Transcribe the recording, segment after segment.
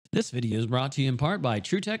This video is brought to you in part by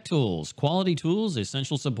TruTech Tools, quality tools,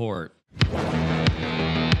 essential support.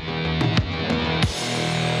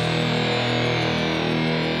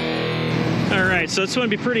 All right, so it's going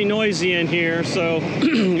to be pretty noisy in here, so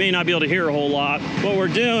you may not be able to hear a whole lot. What we're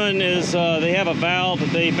doing is they have a valve that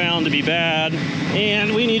they found to be bad,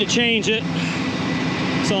 and we need to change it.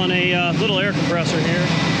 It's on a little air compressor here.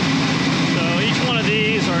 So each one of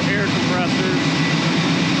these are air compressors.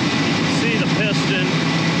 You can see the piston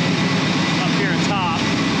up here on top.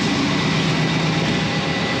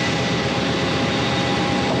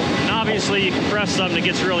 And obviously you compress something that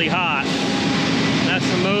gets really hot. That's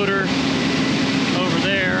the motor over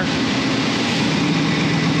there.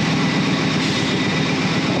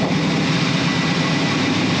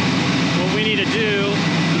 What we need to do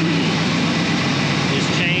is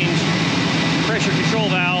change the pressure control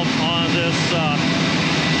valve on this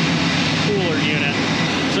cooler unit.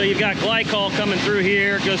 So you've got glycol coming through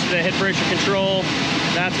here, goes to the head pressure control.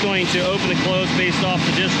 That's going to open and close based off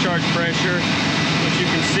the discharge pressure, which you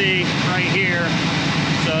can see right here.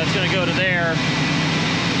 So it's going to go to there.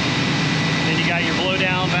 Then you got your blow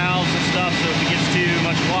down valves and stuff, so if it gets too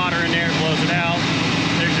much water in there, it blows it out.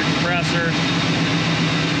 There's your compressor,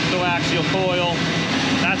 coaxial coil.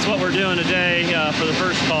 That's what we're doing today for the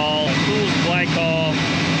first call. Cools glycol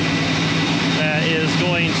that is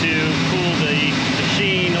going to cool the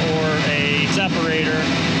machine or a separator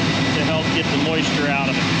to help get the moisture out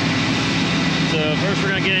of it. So first we're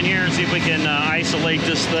going to get in here and see if we can isolate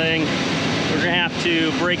this thing. We're going to have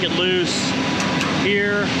to break it loose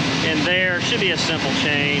here and there. Should be a simple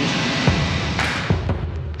change.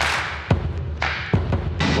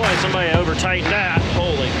 Boy, somebody over tightened that.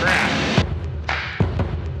 Holy crap.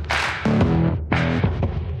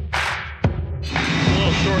 A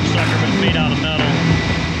little short sucker, but it's made out of metal.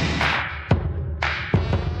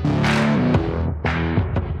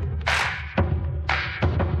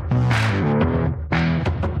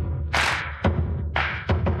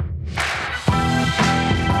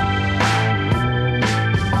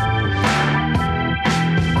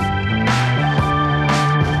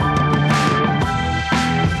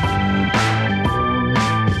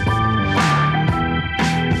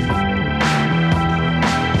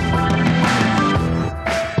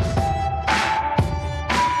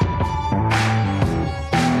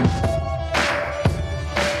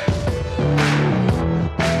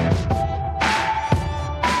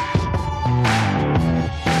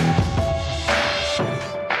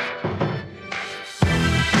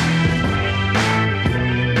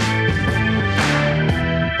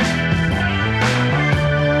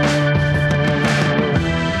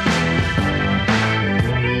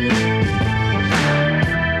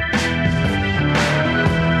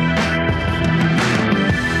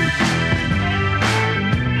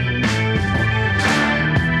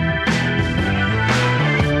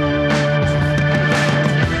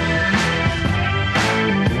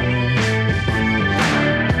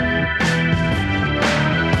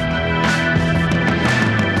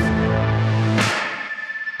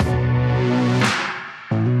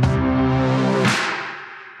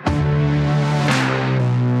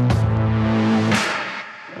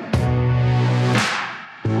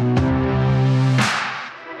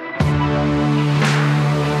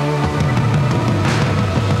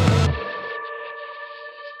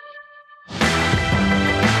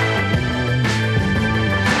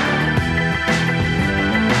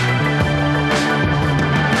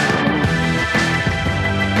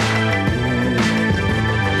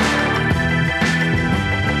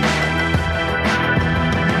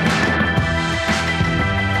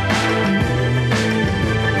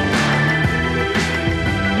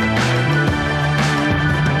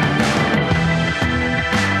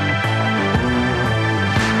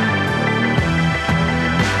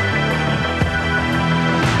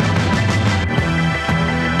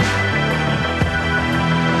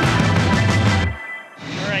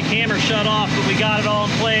 Camera shut off, but we got it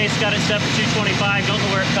all in place. Got it set for 225. Don't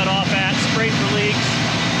know where it cut off at. Sprayed for leaks.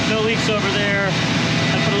 No leaks over there.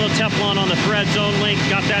 I put a little Teflon on the thread zone link.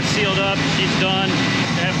 Got that sealed up. She's done.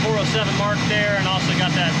 I have 407 marked there, and also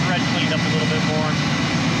got that thread cleaned up a little bit more.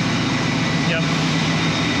 Yep.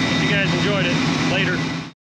 Hope you guys enjoyed it. Later.